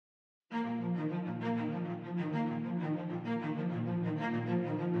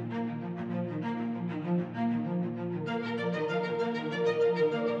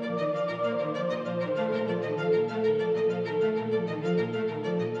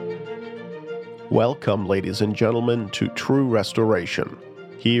Welcome, ladies and gentlemen, to True Restoration.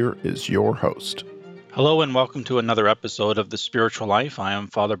 Here is your host. Hello and welcome to another episode of The Spiritual Life. I am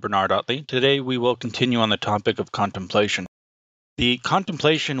Father Bernard Uttley. Today we will continue on the topic of contemplation. The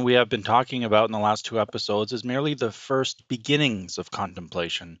contemplation we have been talking about in the last two episodes is merely the first beginnings of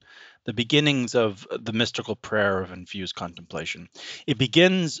contemplation, the beginnings of the mystical prayer of infused contemplation. It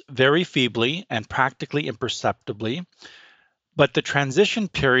begins very feebly and practically imperceptibly, but the transition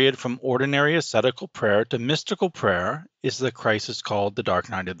period from ordinary ascetical prayer to mystical prayer is the crisis called the dark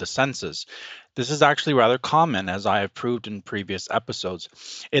night of the senses. This is actually rather common, as I have proved in previous episodes.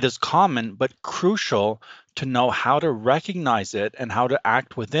 It is common but crucial to know how to recognize it and how to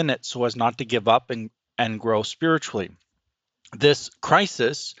act within it so as not to give up and grow spiritually. This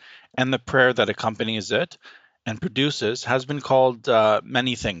crisis and the prayer that accompanies it and produces has been called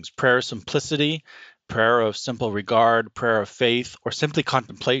many things: prayer of simplicity, prayer of simple regard, prayer of faith, or simply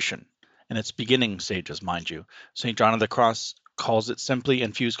contemplation in its beginning stages, mind you. St. John of the Cross calls it simply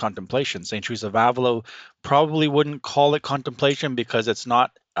infused contemplation. St. Teresa of Avila probably wouldn't call it contemplation because it's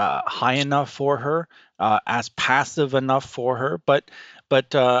not high enough for her, as passive enough for her, but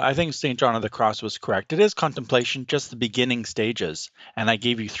I think St. John of the Cross was correct. It is contemplation, just the beginning stages, and I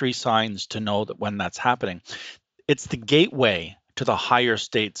gave you 3 signs to know that when that's happening. It's the gateway to the higher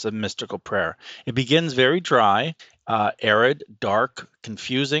states of mystical prayer. It begins very dry, arid, dark,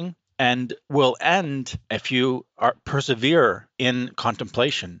 confusing, and will end, if you persevere in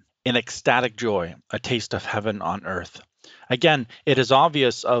contemplation, in ecstatic joy, a taste of heaven on earth. Again, it is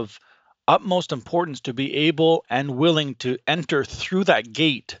obvious of utmost importance to be able and willing to enter through that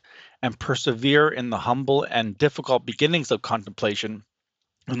gate and persevere in the humble and difficult beginnings of contemplation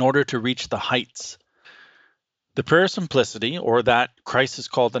in order to reach the heights. The prayer of simplicity, or that crisis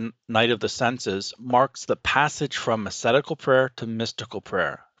called the night of the senses, marks the passage from ascetical prayer to mystical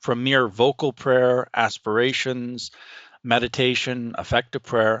prayer, from mere vocal prayer, aspirations, meditation, affective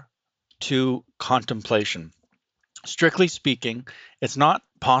prayer, to contemplation. Strictly speaking, it's not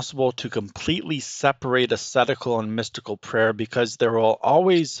possible to completely separate ascetical and mystical prayer because there will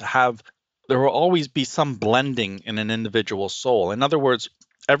always be some blending in an individual soul. In other words,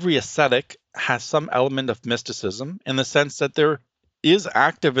 every ascetic has some element of mysticism in the sense that there is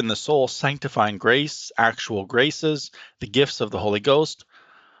active in the soul sanctifying grace, actual graces, the gifts of the Holy Ghost,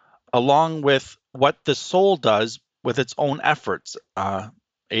 along with what the soul does with its own efforts,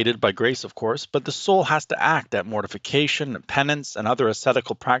 aided by grace, of course, but the soul has to act at mortification, penance, and other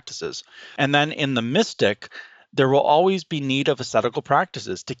ascetical practices. And then in the mystic, there will always be need of ascetical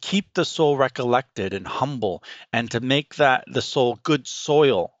practices to keep the soul recollected and humble, and to make that the soul good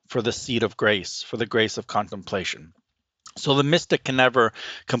soil for the seed of grace, for the grace of contemplation. So the mystic can never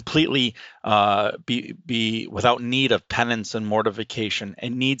completely be without need of penance and mortification. It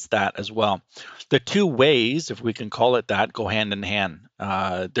needs that as well. The two ways, if we can call it that, go hand in hand.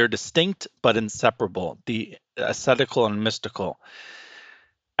 They're distinct but inseparable, the ascetical and mystical.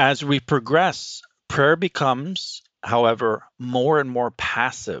 As we progress, prayer becomes, however, more and more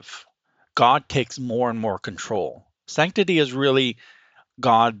passive. God takes more and more control. Sanctity is really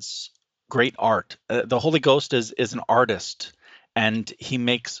God's great art. The Holy Ghost is an artist, and he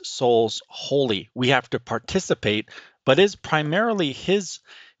makes souls holy. We have to participate, but is primarily his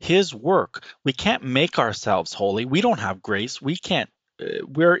work. We can't make ourselves holy. We don't have grace.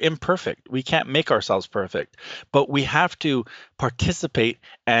 We're imperfect. We can't make ourselves perfect, but we have to participate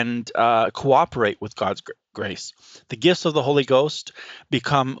and cooperate with God's grace. The gifts of the Holy Ghost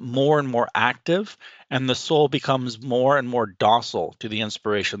become more and more active, and the soul becomes more and more docile to the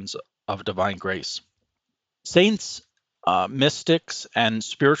inspirations of divine grace. Saints, mystics, and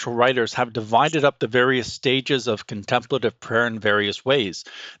spiritual writers have divided up the various stages of contemplative prayer in various ways.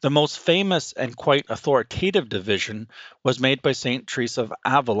 The most famous and quite authoritative division was made by St. Teresa of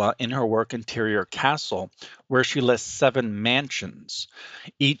Avila in her work Interior Castle, where she lists 7 mansions,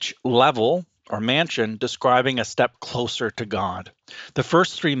 each level or mansion describing a step closer to God. The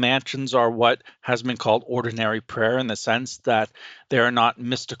first 3 mansions are what has been called ordinary prayer, in the sense that they are not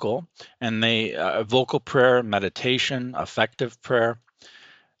mystical, and they vocal prayer, meditation, affective prayer.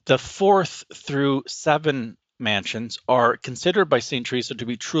 The 4th through 7 mansions are considered by St. Teresa to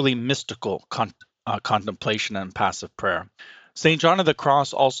be truly mystical contemplation and passive prayer. St. John of the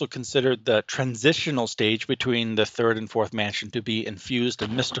Cross also considered the transitional stage between the 3rd and 4th mansion to be infused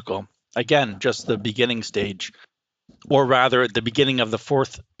and mystical. Again, just the beginning stage, or rather the beginning of the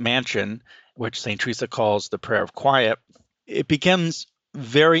 4th mansion, which St. Teresa calls the prayer of quiet. It becomes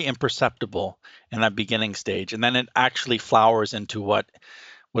very imperceptible in that beginning stage, and then it actually flowers into what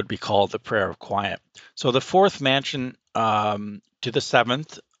would be called the prayer of quiet. So the 4th mansion to the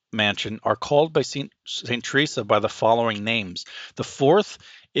 7th mansion are called by Saint Teresa by the following names. The fourth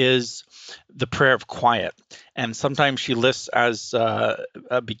is the prayer of quiet, and sometimes she lists as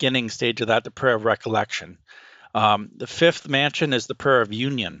a beginning stage of that the prayer of recollection. The fifth mansion is the prayer of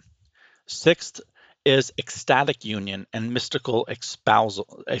union. Sixth is ecstatic union and mystical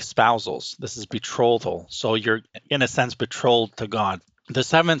espousals. This is betrothal. So you're, in a sense, betrothed to God. The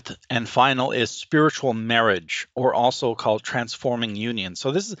seventh and final is spiritual marriage, or also called transforming union.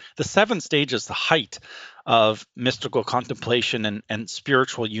 So this is the seventh stage, is the height of mystical contemplation and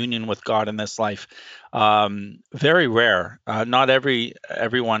spiritual union with God in this life. Very rare. Not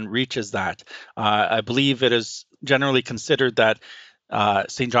everyone reaches that. I believe it is generally considered that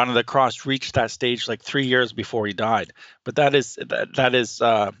St. John of the Cross reached that stage like 3 years before he died. But that is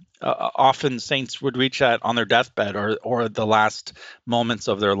often saints would reach that on their deathbed or the last moments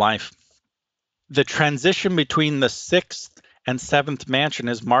of their life. The transition between the sixth and seventh mansion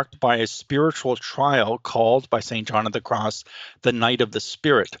is marked by a spiritual trial called by St. John of the Cross the night of the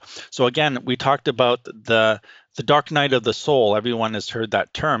spirit. So again, we talked about the dark night of the soul. Everyone has heard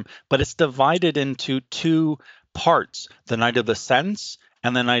that term, but it's divided into two parts: the night of the sense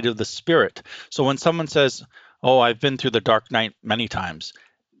and the night of the spirit. So when someone says, "Oh, I've been through the dark night many times,"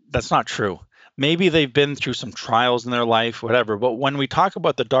 that's not true. Maybe they've been through some trials in their life, whatever. But when we talk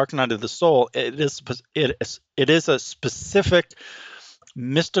about the dark night of the soul, it is a specific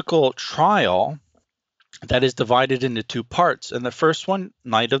mystical trial that is divided into two parts. And the first one,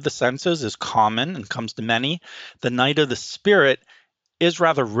 night of the senses, is common and comes to many. The night of the spirit is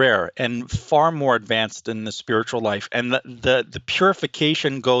rather rare and far more advanced in the spiritual life. And the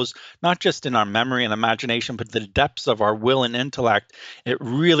purification goes not just in our memory and imagination, but the depths of our will and intellect. It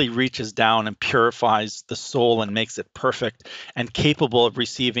really reaches down and purifies the soul and makes it perfect and capable of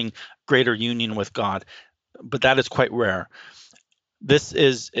receiving greater union with God. But that is quite rare.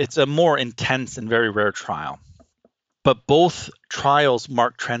 It's a more intense and very rare trial. But both trials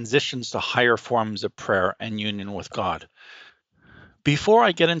mark transitions to higher forms of prayer and union with God. Before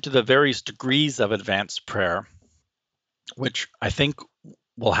I get into the various degrees of advanced prayer, which I think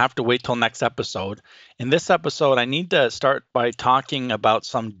we'll have to wait till next episode, in this episode, I need to start by talking about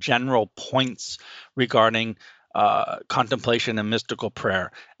some general points regarding contemplation and mystical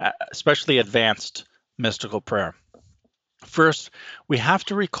prayer, especially advanced mystical prayer. First, we have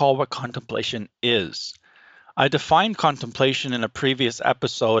to recall what contemplation is. I defined contemplation in a previous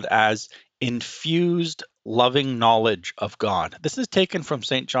episode as infused loving knowledge of God. This is taken from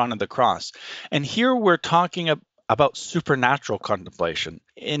St. John of the Cross. And here we're talking about supernatural contemplation.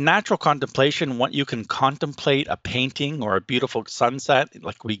 In natural contemplation, what you can contemplate a painting or a beautiful sunset,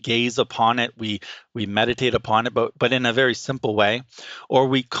 like we gaze upon it, we meditate upon it, but in a very simple way, or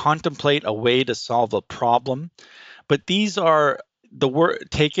we contemplate a way to solve a problem. But these are the word,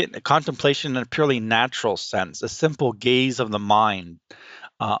 take it contemplation in a purely natural sense, a simple gaze of the mind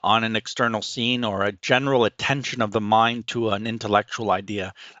on an external scene, or a general attention of the mind to an intellectual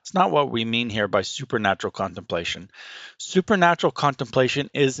idea. That's not what we mean here by supernatural contemplation. Supernatural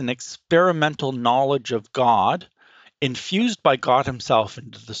contemplation is an experimental knowledge of God infused by God himself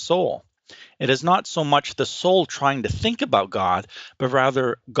into the soul. It is not so much the soul trying to think about God, but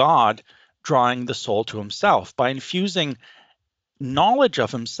rather God drawing the soul to himself by infusing knowledge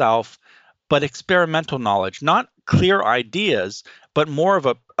of himself, but experimental knowledge, not clear ideas, but more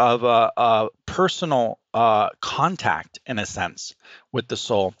of a personal contact, in a sense, with the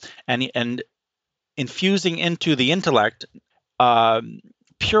soul, and infusing into the intellect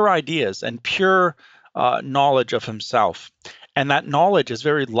pure ideas and pure knowledge of himself. And that knowledge is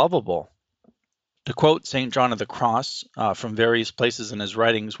very lovable. To quote St. John of the Cross from various places in his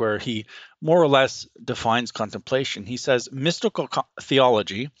writings where he more or less defines contemplation, he says, mystical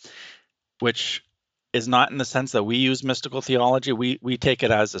theology, which is not in the sense that we use mystical theology. We take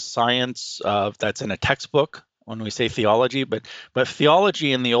it as a science that's in a textbook when we say theology, but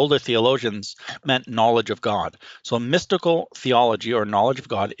theology in the older theologians meant knowledge of God. So mystical theology, or knowledge of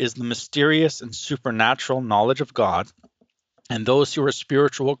God, is the mysterious and supernatural knowledge of God, and those who are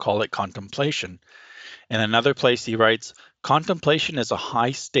spiritual call it contemplation. In another place he writes, contemplation is a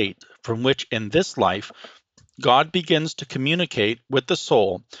high state from which in this life God begins to communicate with the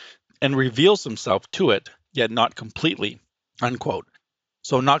soul and reveals himself to it, yet not completely, unquote.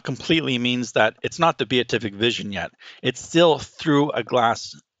 So not completely means that it's not the beatific vision yet. It's still through a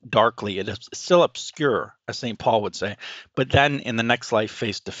glass darkly. It is still obscure, as St. Paul would say, but then in the next life,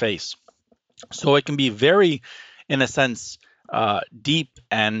 face to face. So it can be very, in a sense, deep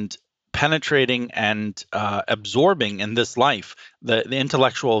and penetrating and absorbing in this life. The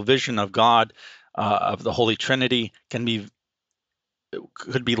intellectual vision of God, of the Holy Trinity, can be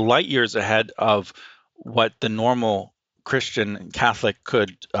could be light years ahead of what the normal Christian Catholic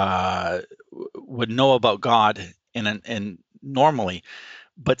would know about God in normally,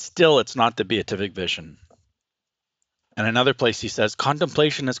 but still it's not the beatific vision. And another place he says,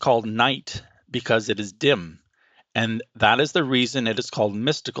 contemplation is called night because it is dim. And that is the reason it is called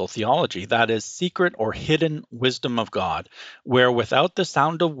mystical theology, that is, secret or hidden wisdom of God, where without the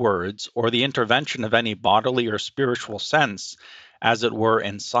sound of words or the intervention of any bodily or spiritual sense, as it were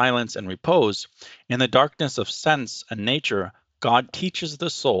in silence and repose, in the darkness of sense and nature, God teaches the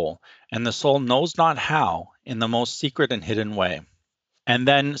soul, and the soul knows not how, in the most secret and hidden way. And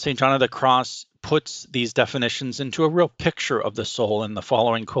then St. John of the Cross puts these definitions into a real picture of the soul in the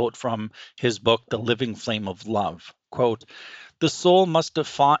following quote from his book, The Living Flame of Love. Quote, "The soul must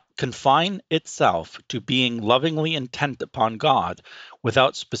confine itself to being lovingly intent upon God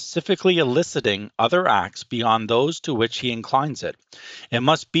without specifically eliciting other acts beyond those to which he inclines it. It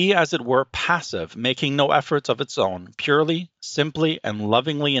must be, as it were, passive, making no efforts of its own, purely, simply, and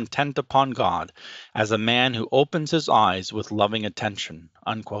lovingly intent upon God, as a man who opens his eyes with loving attention."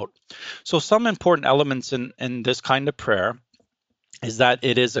 Unquote. So some important elements in this kind of prayer is that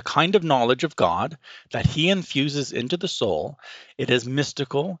it is a kind of knowledge of God that he infuses into the soul. It is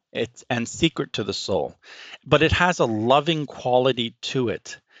mystical and secret to the soul, but it has a loving quality to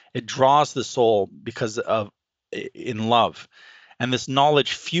it. It draws the soul because of in love, and this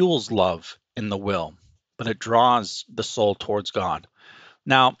knowledge fuels love in the will, but it draws the soul towards God.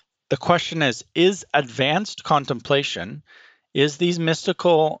 Now, the question is advanced contemplation, is these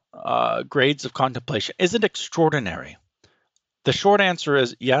mystical grades of contemplation, is it extraordinary? The short answer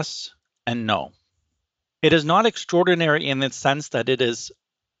is yes and no. It is not extraordinary in the sense that it is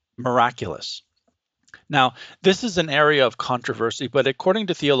miraculous. Now, this is an area of controversy, but according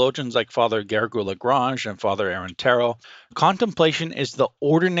to theologians like Father Gabriel Diefenbach and Father Aaron Terrell, contemplation is the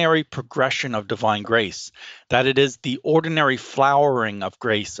ordinary progression of divine grace, that it is the ordinary flowering of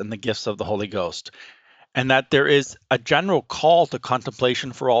grace and the gifts of the Holy Ghost, and that there is a general call to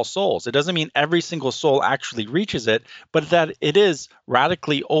contemplation for all souls. It doesn't mean every single soul actually reaches it, but that it is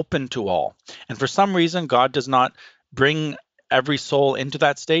radically open to all. And for some reason, God does not bring every soul into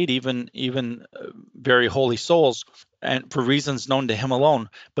that state, even very holy souls, and for reasons known to him alone,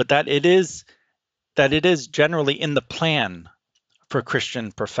 but that it is generally in the plan for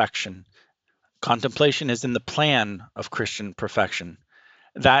Christian perfection. Contemplation is in the plan of Christian perfection.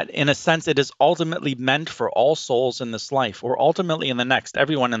 That in a sense it is ultimately meant for all souls in this life, or ultimately in the next.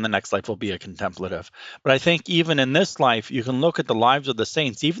 Everyone in the next life will be a contemplative. But I think even in this life, you can look at the lives of the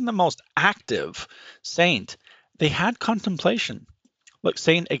saints, even the most active saint, they had contemplation. Look,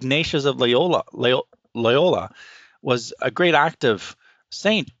 Saint Ignatius of Loyola was a great active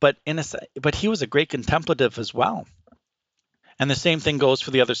saint, but he was a great contemplative as well. And the same thing goes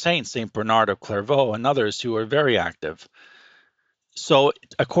for the other saints, Saint Bernard of Clairvaux and others who were very active. So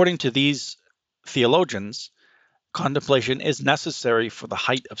according to these theologians, contemplation is necessary for the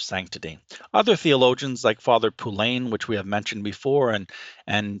height of sanctity. Other theologians like Father Poulain, which we have mentioned before,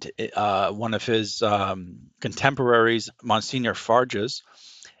 and one of his contemporaries, Monsignor Farges,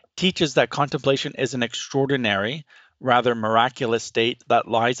 teaches that contemplation is an extraordinary, rather miraculous state that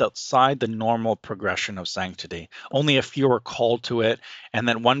lies outside the normal progression of sanctity. Only a few are called to it, and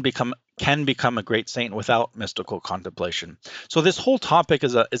then one can become a great saint without mystical contemplation. So this whole topic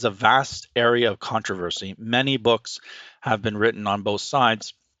is a vast area of controversy. Many books have been written on both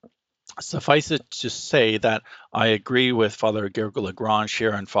sides. Suffice it to say that I agree with Father Gabriel Diefenbach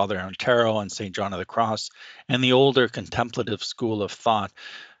here and Father Aaron Terrell and St. John of the Cross and the older contemplative school of thought.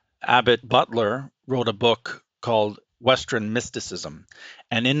 Abbot Butler wrote a book called Western Mysticism,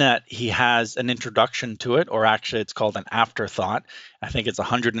 and in that he has an introduction to it, or actually it's called an afterthought. I think it's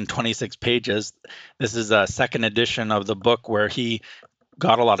 126 pages. This is a second edition of the book where he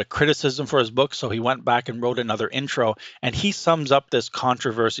got a lot of criticism for his book, so he went back and wrote another intro, and he sums up this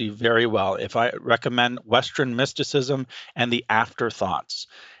controversy very well. If I recommend Western Mysticism and the Afterthoughts,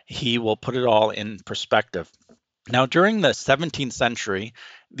 he will put it all in perspective. Now, during the 17th century,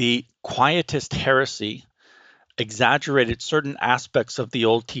 the Quietist heresy exaggerated certain aspects of the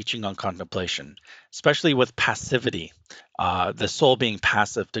old teaching on contemplation, especially with passivity, the soul being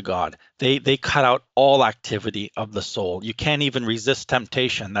passive to God. They cut out all activity of the soul. You can't even resist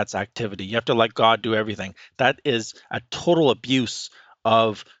temptation. That's activity. You have to let God do everything. That is a total abuse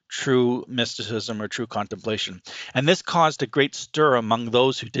of true mysticism or true contemplation. And this caused a great stir among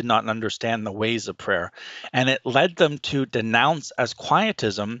those who did not understand the ways of prayer. And it led them to denounce as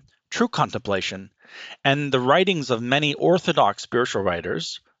quietism true contemplation. And the writings of many Orthodox spiritual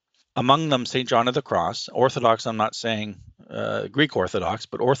writers, among them St. John of the Cross, Orthodox, I'm not saying Greek Orthodox,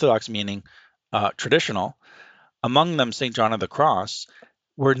 but Orthodox meaning traditional, among them St. John of the Cross,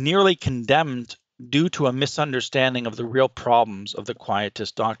 were nearly condemned due to a misunderstanding of the real problems of the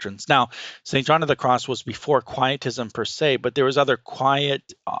Quietist doctrines. Now, St. John of the Cross was before Quietism per se, but there was other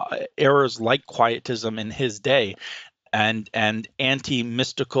quiet errors like Quietism in his day, and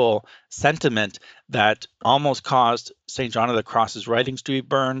anti-mystical sentiment that almost caused St. John of the Cross's writings to be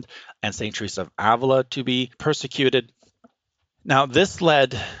burned and St. Teresa of Avila to be persecuted. Now, this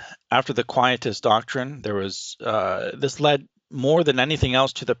led, after the Quietist doctrine, this led more than anything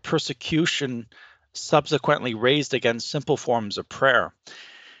else to the persecution subsequently raised against simple forms of prayer.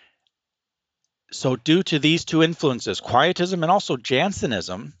 So due to these two influences, Quietism and also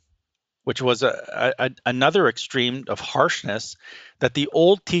Jansenism, which was another extreme of harshness, that the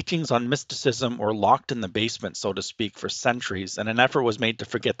old teachings on mysticism were locked in the basement, so to speak, for centuries, and an effort was made to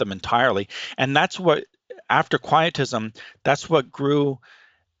forget them entirely. And that's what, after Quietism, that's what grew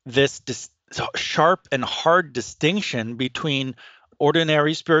this sharp and hard distinction between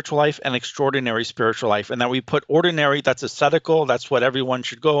ordinary spiritual life and extraordinary spiritual life, and that we put ordinary, that's ascetical, that's what everyone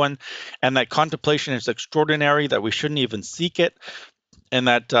should go in, and that contemplation is extraordinary, that we shouldn't even seek it, and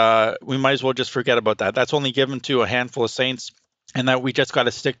that we might as well just forget about that. That's only given to a handful of saints, and that we just got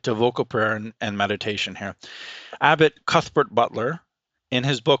to stick to vocal prayer and meditation here. Abbot Cuthbert Butler, in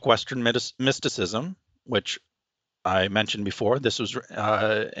his book Western Mysticism, which I mentioned before, this was in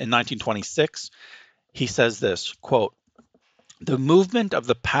 1926, he says this, quote, "The movement of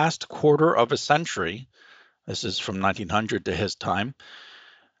the past quarter of a century," this is from 1900 to his time,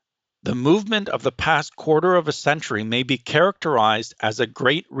 "the movement of the past quarter of a century may be characterized as a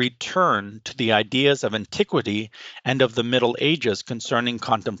great return to the ideas of antiquity and of the Middle Ages concerning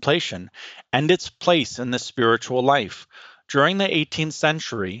contemplation and its place in the spiritual life. During the 18th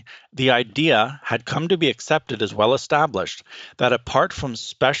century, the idea had come to be accepted as well established that apart from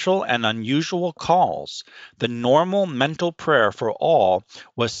special and unusual calls, the normal mental prayer for all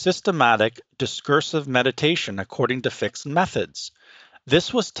was systematic discursive meditation according to fixed methods.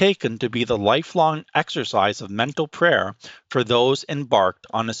 This was taken to be the lifelong exercise of mental prayer for those embarked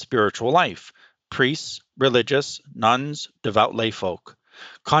on a spiritual life, priests, religious, nuns, devout layfolk.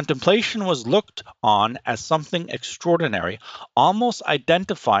 Contemplation was looked on as something extraordinary, almost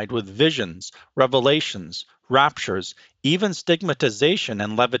identified with visions, revelations, raptures, even stigmatization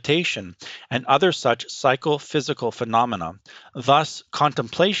and levitation, and other such psychophysical phenomena. Thus,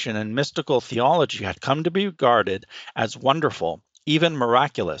 contemplation and mystical theology had come to be regarded as wonderful, even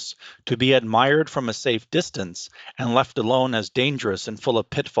miraculous, to be admired from a safe distance and left alone as dangerous and full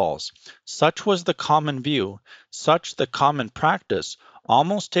of pitfalls. Such was the common view, such the common practice,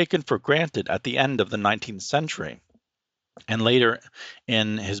 almost taken for granted at the end of the 19th century." And later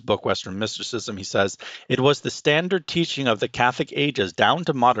in his book, Western Mysticism, he says, "It was the standard teaching of the Catholic ages down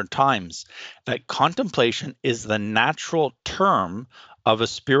to modern times that contemplation is the natural term of a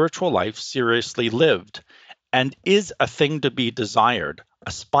spiritual life seriously lived, and is a thing to be desired,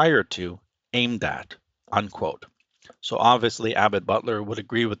 aspired to, aimed at," unquote. So obviously, Abbot Butler would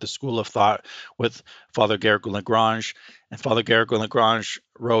agree with the school of thought with Father Gabriel Lagrange, and Father Gabriel Lagrange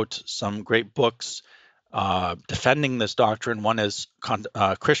wrote some great books defending this doctrine. One is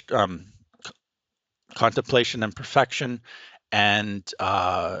Contemplation and Perfection, and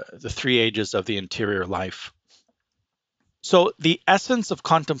The Three Ages of the Interior Life. So the essence of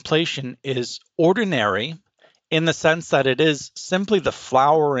contemplation is ordinary in the sense that it is simply the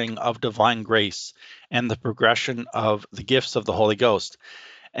flowering of divine grace and the progression of the gifts of the Holy Ghost.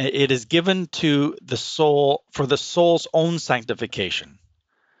 It is given to the soul for the soul's own sanctification.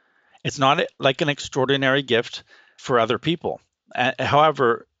 It's not like an extraordinary gift for other people.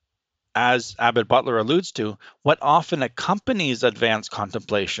 However, as Abbot Butler alludes to, what often accompanies advanced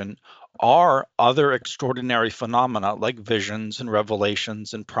contemplation are other extraordinary phenomena like visions and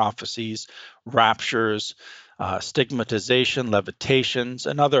revelations and prophecies, raptures, stigmatization, levitations,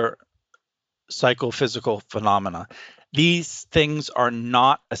 and other psychophysical phenomena. These things are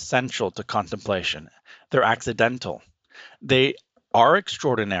not essential to contemplation. They're accidental. They are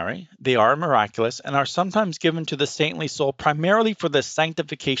extraordinary, they are miraculous, and are sometimes given to the saintly soul primarily for the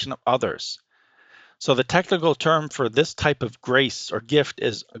sanctification of others. So the technical term for this type of grace or gift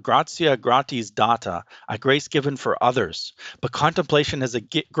is gratia gratis data, a grace given for others. But contemplation is a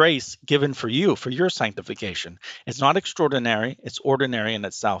grace given for you, for your sanctification. It's not extraordinary, it's ordinary in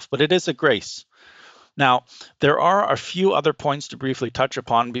itself, but it is a grace. Now, there are a few other points to briefly touch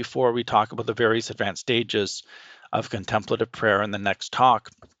upon before we talk about the various advanced stages of contemplative prayer in the next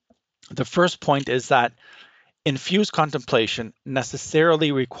talk. The first point is that infused contemplation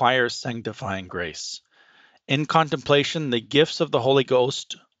necessarily requires sanctifying grace. In contemplation, the gifts of the Holy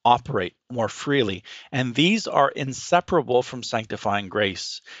Ghost operate more freely, and these are inseparable from sanctifying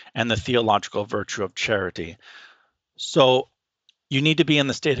grace and the theological virtue of charity. So you need to be in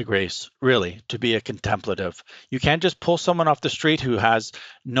the state of grace, really, to be a contemplative. You can't just pull someone off the street who has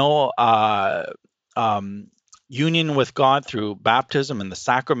no union with God through baptism and the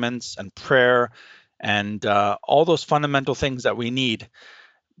sacraments and prayer and all those fundamental things that we need.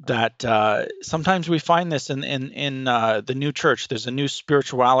 That sometimes we find this in the new church. There's a new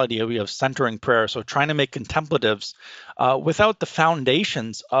spirituality. We have centering prayer. So trying to make contemplatives without the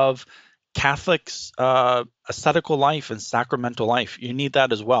foundations of Catholics' ascetical life and sacramental life. You need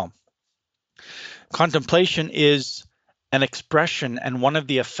that as well. Contemplation is an expression and one of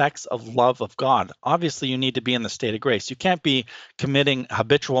the effects of love of God. Obviously, you need to be in the state of grace. You can't be committing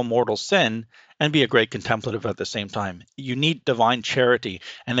habitual mortal sin and be a great contemplative at the same time. You need divine charity.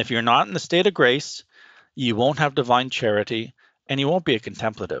 And if you're not in the state of grace, you won't have divine charity and you won't be a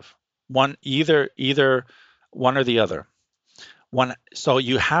contemplative. Either one or the other. So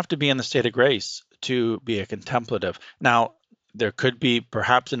you have to be in the state of grace to be a contemplative. Now, there could be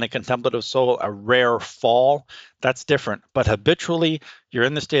perhaps in a contemplative soul a rare fall. That's different. But habitually, you're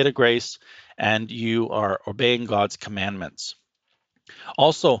in the state of grace and you are obeying God's commandments.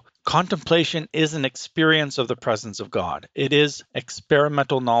 Also, contemplation is an experience of the presence of God. It is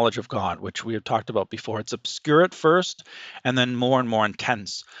experimental knowledge of God, which we have talked about before. It's obscure at first and then more and more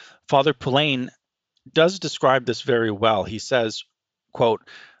intense. Father Pulain does describe this very well. He says, quote,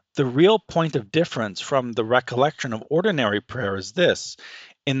 "The real point of difference from the recollection of ordinary prayer is this.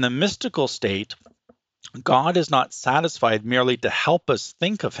 In the mystical state, God is not satisfied merely to help us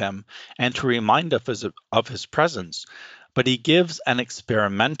think of him and to remind us of his presence, but he gives an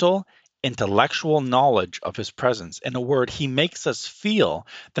experimental, intellectual knowledge of his presence. In a word, he makes us feel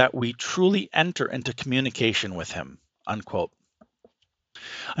that we truly enter into communication with him," unquote.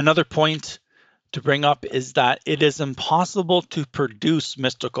 Another point to bring up is that it is impossible to produce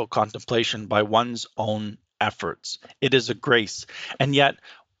mystical contemplation by one's own efforts. It is a grace. And yet,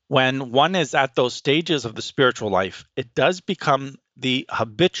 when one is at those stages of the spiritual life, it does become the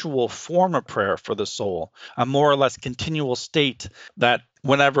habitual form of prayer for the soul, a more or less continual state that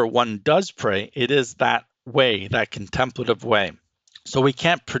whenever one does pray, it is that way, that contemplative way. So we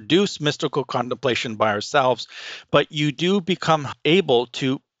can't produce mystical contemplation by ourselves, but you do become able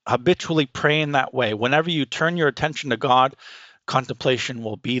to habitually pray in that way. Whenever you turn your attention to God, contemplation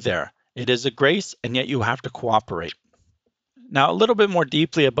will be there. It is a grace, and yet you have to cooperate. Now, a little bit more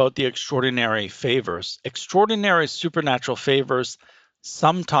deeply about the extraordinary favors. Extraordinary supernatural favors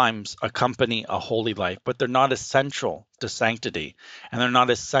sometimes accompany a holy life, but they're not essential to sanctity, and they're not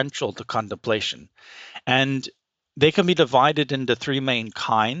essential to contemplation. And they can be divided into three main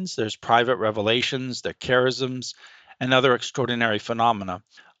kinds. There's private revelations, the charisms, and other extraordinary phenomena.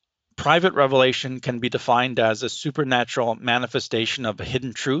 Private revelation can be defined as a supernatural manifestation of a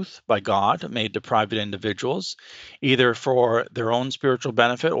hidden truth by God made to private individuals, either for their own spiritual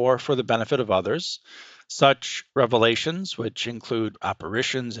benefit or for the benefit of others. Such revelations, which include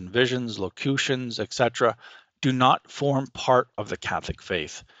apparitions and visions, locutions, etc., do not form part of the Catholic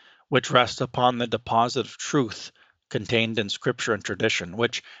faith, which rests upon the deposit of truth contained in Scripture and tradition,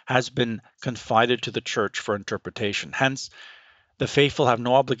 which has been confided to the Church for interpretation. Hence, the faithful have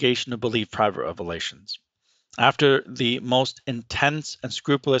no obligation to believe private revelations. After the most intense and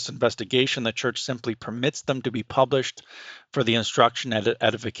scrupulous investigation, the Church simply permits them to be published for the instruction and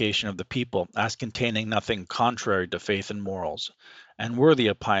edification of the people, as containing nothing contrary to faith and morals, and worthy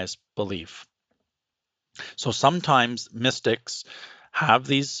of pious belief. So sometimes mystics have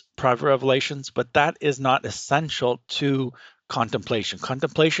these private revelations, but that is not essential to contemplation.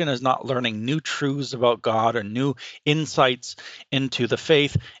 Contemplation is not learning new truths about God or new insights into the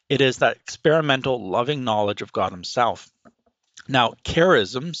faith. It is that experimental, loving knowledge of God himself. Now,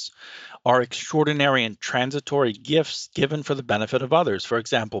 charisms are extraordinary and transitory gifts given for the benefit of others. For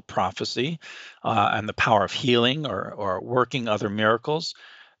example, prophecy and the power of healing or working other miracles.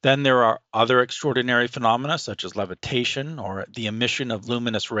 Then there are other extraordinary phenomena such as levitation or the emission of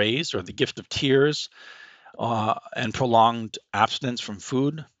luminous rays or the gift of tears and prolonged abstinence from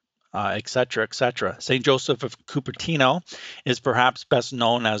food, etc., etc. St. Joseph of Cupertino is perhaps best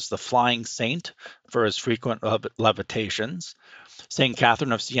known as the flying saint for his frequent levitations. St.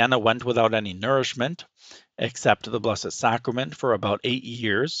 Catherine of Siena went without any nourishment, except the Blessed Sacrament, for about 8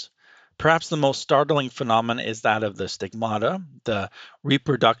 years. Perhaps the most startling phenomenon is that of the stigmata, the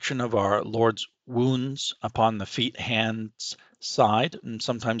reproduction of our Lord's wounds upon the feet, hands, side, and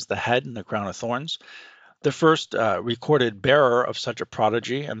sometimes the head and the crown of thorns. The first recorded bearer of such a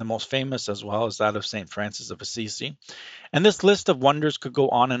prodigy, and the most famous as well, is that of St. Francis of Assisi. And this list of wonders could go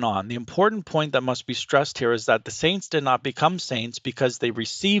on and on. The important point that must be stressed here is that the saints did not become saints because they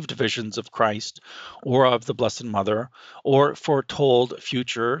received visions of Christ or of the Blessed Mother, or foretold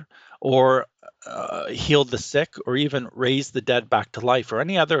future, or healed the sick, or even raised the dead back to life, or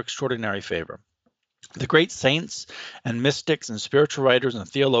any other extraordinary favor. The great saints and mystics and spiritual writers and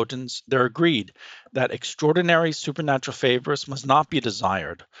theologians, they're agreed that extraordinary supernatural favors must not be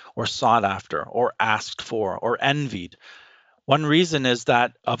desired or sought after or asked for or envied. One reason is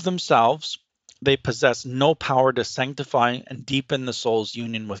that of themselves, they possess no power to sanctify and deepen the soul's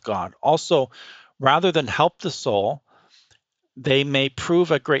union with God. Also, rather than help the soul, they may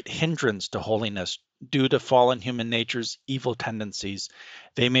prove a great hindrance to holiness due to fallen human nature's evil tendencies.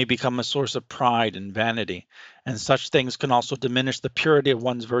 They may become a source of pride and vanity, and such things can also diminish the purity of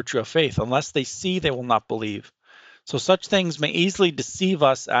one's virtue of faith. Unless they see, they will not believe. So such things may easily deceive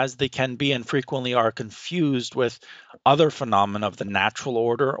us, as they can be and frequently are confused with other phenomena of the natural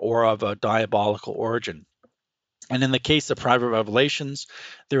order or of a diabolical origin. And in the case of private revelations,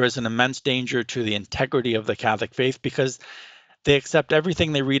 there is an immense danger to the integrity of the Catholic faith, because they accept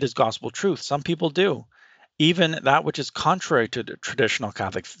everything they read as gospel truth. Some people do, even that which is contrary to the traditional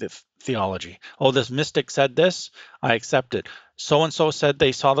Catholic theology. Oh, this mystic said this, I accept it. So and so said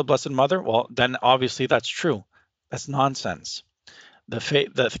they saw the Blessed Mother. Well, then obviously that's true. That's nonsense.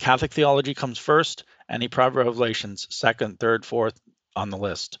 The Catholic theology comes first, any private revelations second, third, fourth on the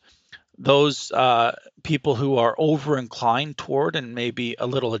list. Those people who are over inclined toward and maybe a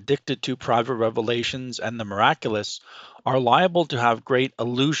little addicted to private revelations and the miraculous are liable to have great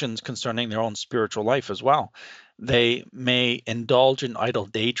illusions concerning their own spiritual life as well. They may indulge in idle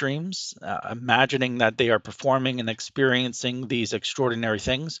daydreams, imagining that they are performing and experiencing these extraordinary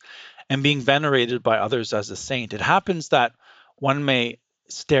things and being venerated by others as a saint. It happens that one may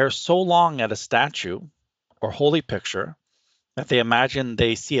stare so long at a statue or holy picture that they imagine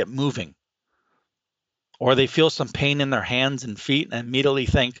they see it moving, or they feel some pain in their hands and feet and immediately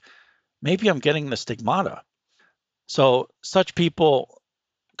think, maybe I'm getting the stigmata. So such people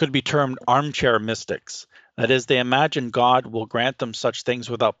could be termed armchair mystics. That is, they imagine God will grant them such things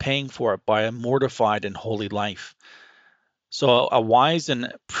without paying for it by a mortified and holy life. So a wise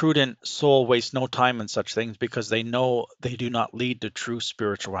and prudent soul wastes no time in such things, because they know they do not lead to true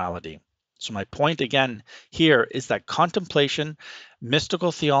spirituality. So my point again here is that contemplation,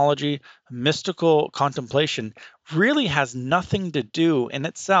 mystical theology, mystical contemplation really has nothing to do in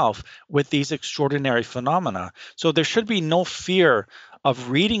itself with these extraordinary phenomena. So there should be no fear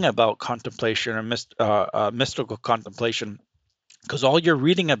of reading about contemplation or mystical contemplation, because all you're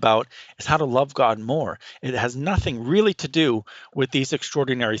reading about is how to love God more. It has nothing really to do with these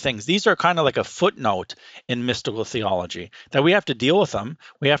extraordinary things. These are kind of like a footnote in mystical theology, that we have to deal with them.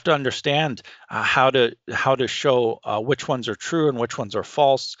 We have to understand how to show which ones are true and which ones are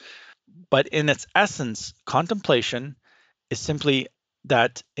false. But in its essence, contemplation is simply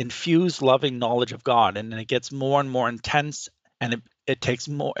that infused loving knowledge of God, and it gets more and more intense, and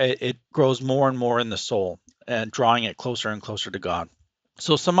it grows more and more in the soul, and drawing it closer and closer to God.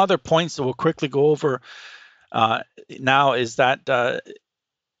 So some other points that we'll quickly go over now is that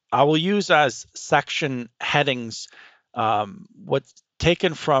I will use as section headings what's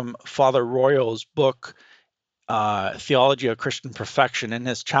taken from Father Royal's book, Theology of Christian Perfection. In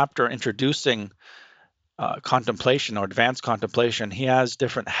his chapter introducing contemplation or advanced contemplation, he has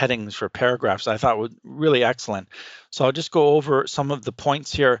different headings for paragraphs I thought were really excellent. So I'll just go over some of the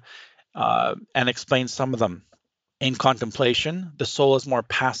points here and explain some of them. In contemplation, the soul is more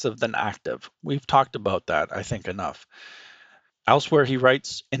passive than active. We've talked about that, I think, enough. Elsewhere, he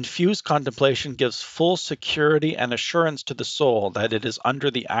writes, infused contemplation gives full security and assurance to the soul that it is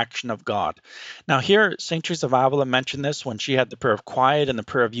under the action of God. Now, here, St. Teresa of Avila mentioned this when she had the prayer of quiet and the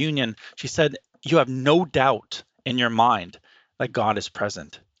prayer of union. She said, you have no doubt in your mind that God is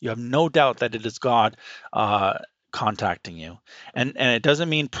present. You have no doubt that it is God contacting you. And it doesn't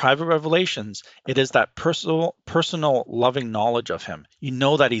mean private revelations. It is that personal loving knowledge of him. You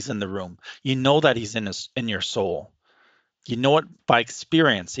know that he's in the room. You know that he's in your soul. You know it by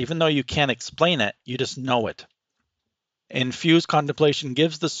experience. Even though you can't explain it, you just know it. Infused contemplation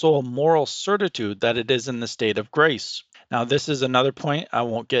gives the soul moral certitude that it is in the state of grace. Now, this is another point I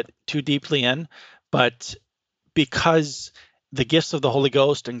won't get too deeply in, but because the gifts of the Holy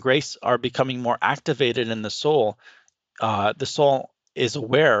Ghost and grace are becoming more activated in the soul is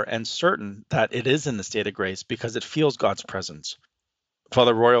aware and certain that it is in the state of grace because it feels God's presence.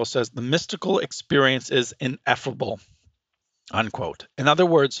 Father Royal says, the mystical experience is ineffable, unquote. In other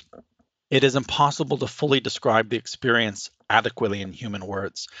words, It is impossible to fully describe the experience adequately in human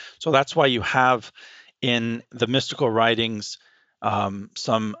words. So that's why you have in the mystical writings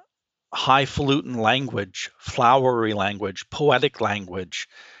some highfalutin language, flowery language, poetic language.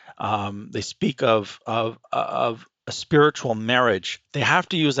 They speak of a spiritual marriage. They have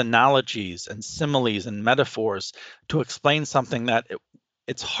to use analogies and similes and metaphors to explain something that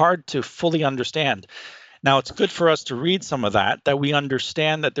it's hard to fully understand. Now, it's good for us to read some of that we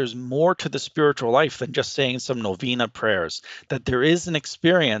understand that there's more to the spiritual life than just saying some novena prayers, that there is an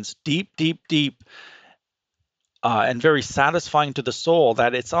experience deep, deep, deep, and very satisfying to the soul,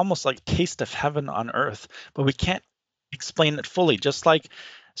 that it's almost like taste of heaven on earth, but we can't explain it fully. Just like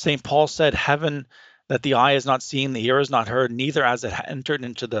St. Paul said, heaven that the eye has not seen, the ear has not heard, neither has it entered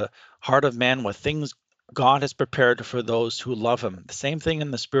into the heart of man what things God has prepared for those who love him. The same thing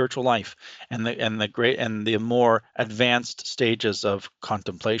in the spiritual life and the more advanced stages of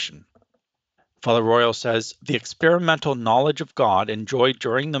contemplation. Father Royal says, the experimental knowledge of God enjoyed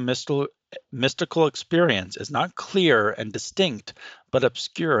during the mystical experience is not clear and distinct, but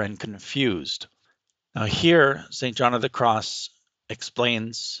obscure and confused. Now here, St. John of the Cross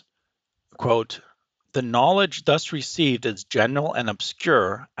explains, quote, the knowledge thus received is general and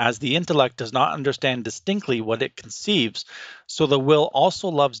obscure, as the intellect does not understand distinctly what it conceives, so the will also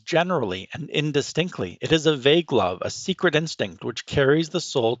loves generally and indistinctly. It is a vague love, a secret instinct, which carries the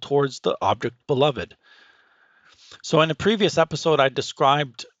soul towards the object beloved. So in a previous episode, I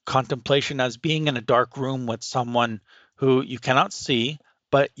described contemplation as being in a dark room with someone who you cannot see,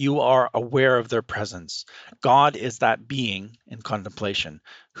 but you are aware of their presence. God is that being in contemplation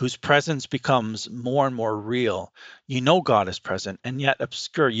whose presence becomes more and more real. You know God is present and yet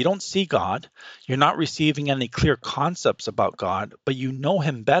obscure. You don't see God. You're not receiving any clear concepts about God, but you know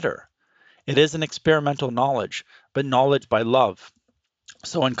him better. It is an experimental knowledge, but knowledge by love.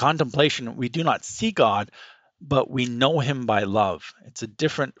 So in contemplation, we do not see God, but we know him by love. It's a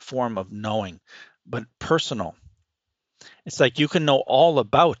different form of knowing, but personal. It's like you can know all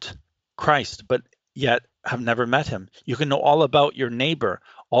about Christ, but yet have never met him. You can know all about your neighbor,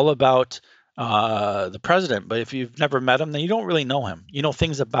 all about the president, but if you've never met him, then you don't really know him. You know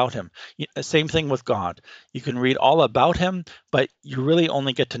things about him. Same thing with God. You can read all about him, but you really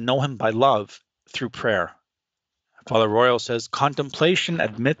only get to know him by love through prayer. Father Royal says, contemplation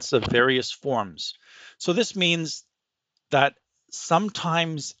admits of various forms. So this means that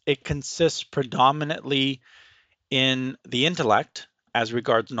sometimes it consists predominantly in the intellect as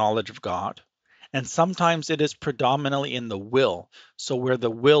regards knowledge of God, and sometimes it is predominantly in the will, so where the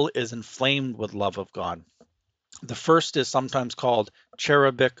will is inflamed with love of God. The first is sometimes called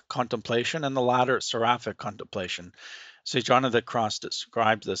cherubic contemplation, and the latter seraphic contemplation. St. John of the Cross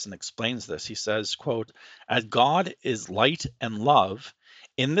describes this and explains this. He says, quote, as God is light and love,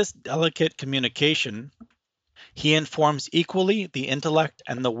 in this delicate communication, he informs equally the intellect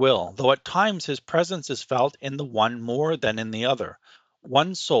and the will, though at times his presence is felt in the one more than in the other.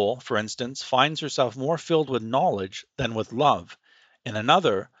 One soul, for instance, finds herself more filled with knowledge than with love. In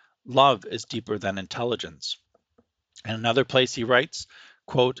another, love is deeper than intelligence. In another place he writes,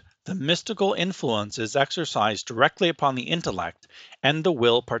 quote, the mystical influence is exercised directly upon the intellect, and the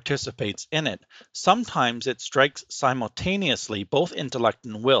will participates in it. Sometimes it strikes simultaneously both intellect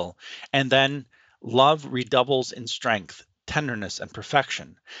and will, and then love redoubles in strength, tenderness, and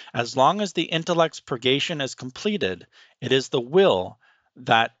perfection. As long as the intellect's purgation is completed, it is the will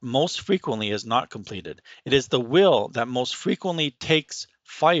that most frequently is not completed. It is the will that most frequently takes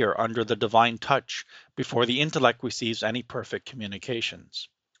fire under the divine touch before the intellect receives any perfect communications.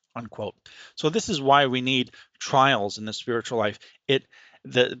 Unquote. So this is why we need trials in the spiritual life.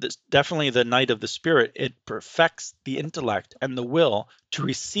 Definitely the night of the Spirit, it perfects the intellect and the will to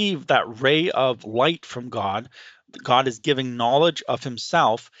receive that ray of light from God. God is giving knowledge of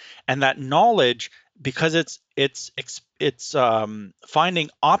himself, and that knowledge, because it's finding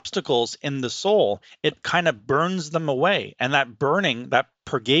obstacles in the soul, it kind of burns them away, and that burning, that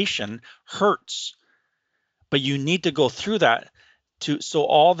purgation, hurts. But you need to go through that so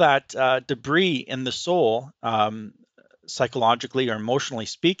all that debris in the soul, psychologically or emotionally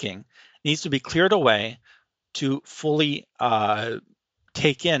speaking, needs to be cleared away to fully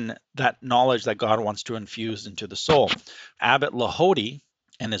take in that knowledge that God wants to infuse into the soul. Abbot Lahodi,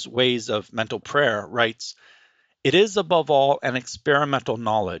 in his Ways of Mental Prayer, writes, it is above all an experimental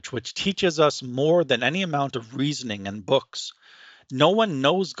knowledge which teaches us more than any amount of reasoning and books. No one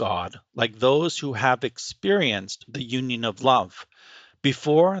knows God like those who have experienced the union of love.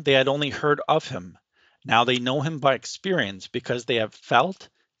 Before, they had only heard of him. Now they know him by experience because they have felt,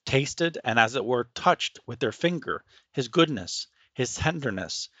 tasted, and as it were touched with their finger his goodness, his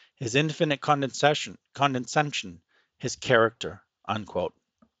tenderness, his infinite condescension, his character, unquote.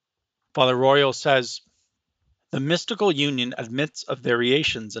 Father Royal says, the mystical union admits of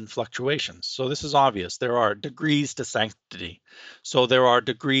variations and fluctuations. So this is obvious. There are degrees to sanctity. So there are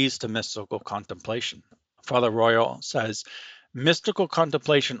degrees to mystical contemplation. Father Royal says, mystical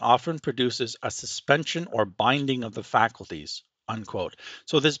contemplation often produces a suspension or binding of the faculties, unquote.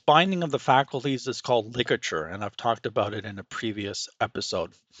 So this binding of the faculties is called ligature, and I've talked about it in a previous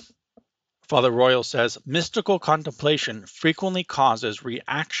episode. Father Royal says, mystical contemplation frequently causes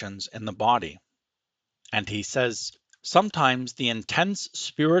reactions in the body. And he says, sometimes the intense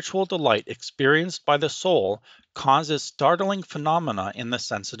spiritual delight experienced by the soul causes startling phenomena in the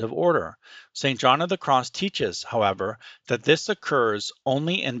sensitive order. St. John of the Cross teaches, however, that this occurs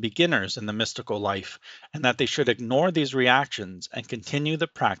only in beginners in the mystical life, and that they should ignore these reactions and continue the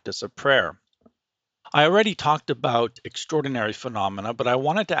practice of prayer. I already talked about extraordinary phenomena, but I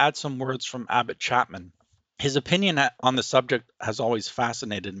wanted to add some words from Abbot Chapman. His opinion on the subject has always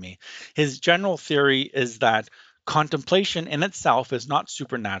fascinated me. His general theory is that contemplation in itself is not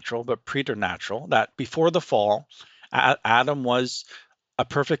supernatural, but preternatural, that before the fall, Adam was a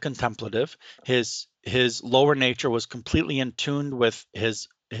perfect contemplative. His lower nature was completely in tune with his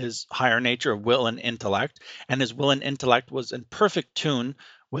higher nature of will and intellect, and his will and intellect was in perfect tune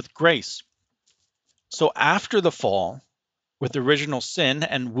with grace. So after the fall, with original sin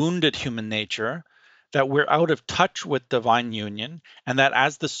and wounded human nature, that we're out of touch with divine union, and that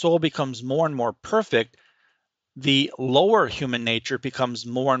as the soul becomes more and more perfect, the lower human nature becomes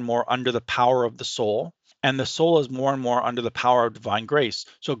more and more under the power of the soul, and the soul is more and more under the power of divine grace.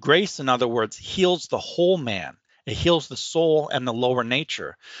 So grace, in other words, heals the whole man. It heals the soul and the lower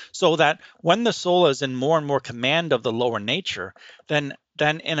nature, so that when the soul is in more and more command of the lower nature, then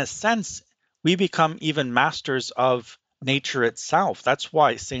in a sense, we become even masters of nature itself. That's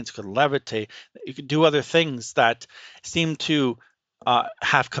why saints could levitate. You could do other things that seem to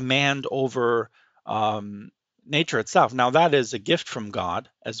have command over nature itself. Now, that is a gift from God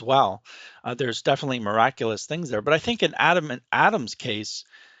as well. There's definitely miraculous things there. But I think in Adam's case,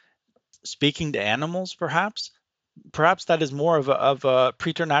 speaking to animals, perhaps that is more of a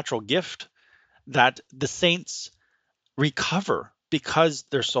preternatural gift that the saints recover because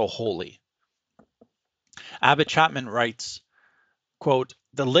they're so holy. Abbot Chapman writes, quote,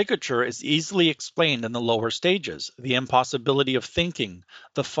 the ligature is easily explained in the lower stages, the impossibility of thinking,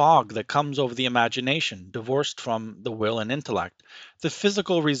 the fog that comes over the imagination, divorced from the will and intellect, the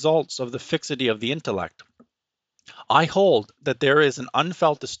physical results of the fixity of the intellect. I hold that there is an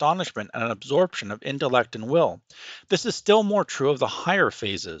unfelt astonishment and an absorption of intellect and will. This is still more true of the higher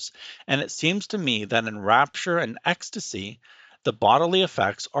phases, and it seems to me that in rapture and ecstasy, the bodily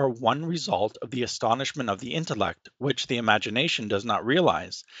effects are one result of the astonishment of the intellect, which the imagination does not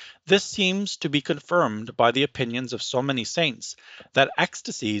realize. This seems to be confirmed by the opinions of so many saints, that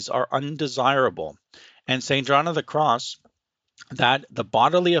ecstasies are undesirable, and St. John of the Cross, that the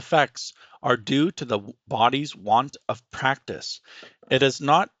bodily effects are due to the body's want of practice. It has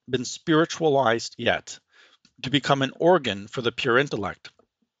not been spiritualized yet to become an organ for the pure intellect.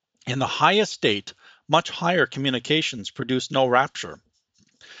 In the highest state, much higher communications produce no rapture.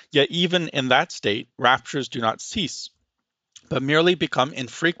 Yet even in that state, raptures do not cease, but merely become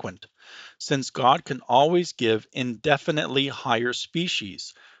infrequent, since God can always give indefinitely higher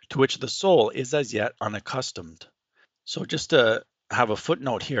species, to which the soul is as yet unaccustomed. So just to have a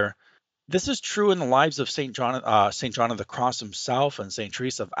footnote here, this is true in the lives of St. John of the Cross himself and St.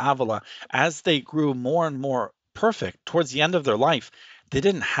 Teresa of Avila. As they grew more and more perfect towards the end of their life, they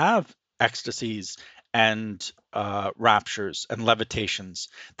didn't have ecstasies and raptures and levitations.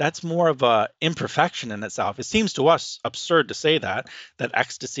 That's more of a imperfection in itself. It seems to us absurd to say that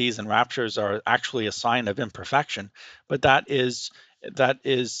ecstasies and raptures are actually a sign of imperfection, but that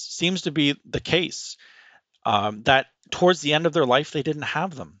seems to be the case. That towards the end of their life, they didn't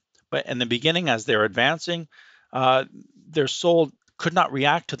have them. But in the beginning, as they're advancing, their soul could not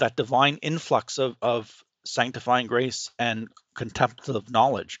react to that divine influx of sanctifying grace and contemplative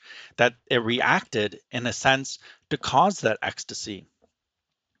knowledge, that it reacted, in a sense, to cause that ecstasy.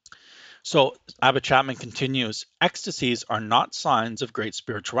 So Abbot Chapman continues, ecstasies are not signs of great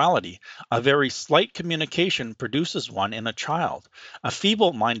spirituality. A very slight communication produces one in a child. A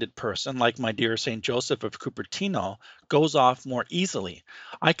feeble-minded person, like my dear St. Joseph of Cupertino, goes off more easily.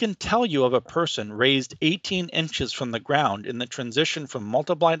 I can tell you of a person raised 18 inches from the ground in the transition from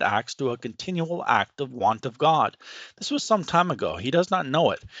multiplied acts to a continual act of want of God. This was some time ago. He does not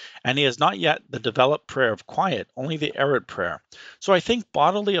know it, and he has not yet the developed prayer of quiet, only the arid prayer. So I think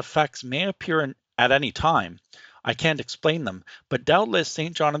bodily effects may appear at any time. I can't explain them, but doubtless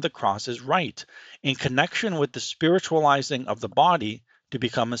St. John of the Cross is right in connection with the spiritualizing of the body to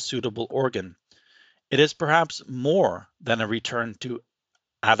become a suitable organ. It is perhaps more than a return to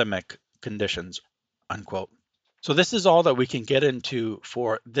Adamic conditions, unquote. So this is all that we can get into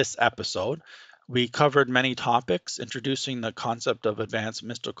for this episode. We covered many topics, introducing the concept of advanced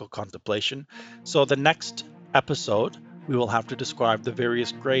mystical contemplation. So the next episode, we will have to describe the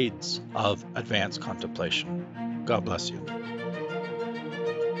various grades of advanced contemplation. God bless you.